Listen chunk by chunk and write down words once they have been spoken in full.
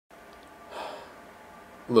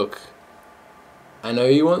look, I know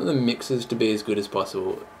you want the mixes to be as good as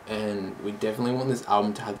possible, and we definitely want this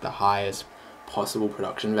album to have the highest possible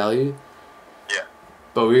production value. Yeah.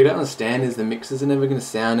 But what we gotta understand is the mixes are never gonna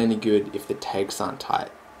sound any good if the takes aren't tight.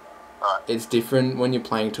 Right. It's different when you're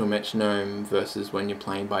playing to a metronome versus when you're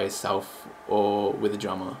playing by yourself or with a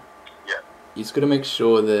drummer. Yeah. You just gotta make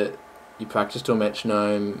sure that you practice to a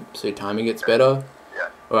metronome so your timing gets better, Yeah.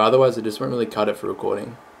 or otherwise it just won't really cut it for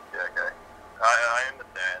recording. Yeah, okay. I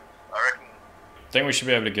understand. I reckon... I think we should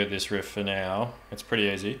be able to get this riff for now. It's pretty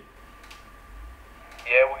easy.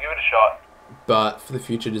 Yeah, we'll give it a shot. But for the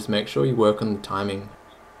future, just make sure you work on the timing.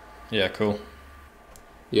 Yeah, cool.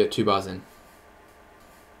 You got 2 bars in.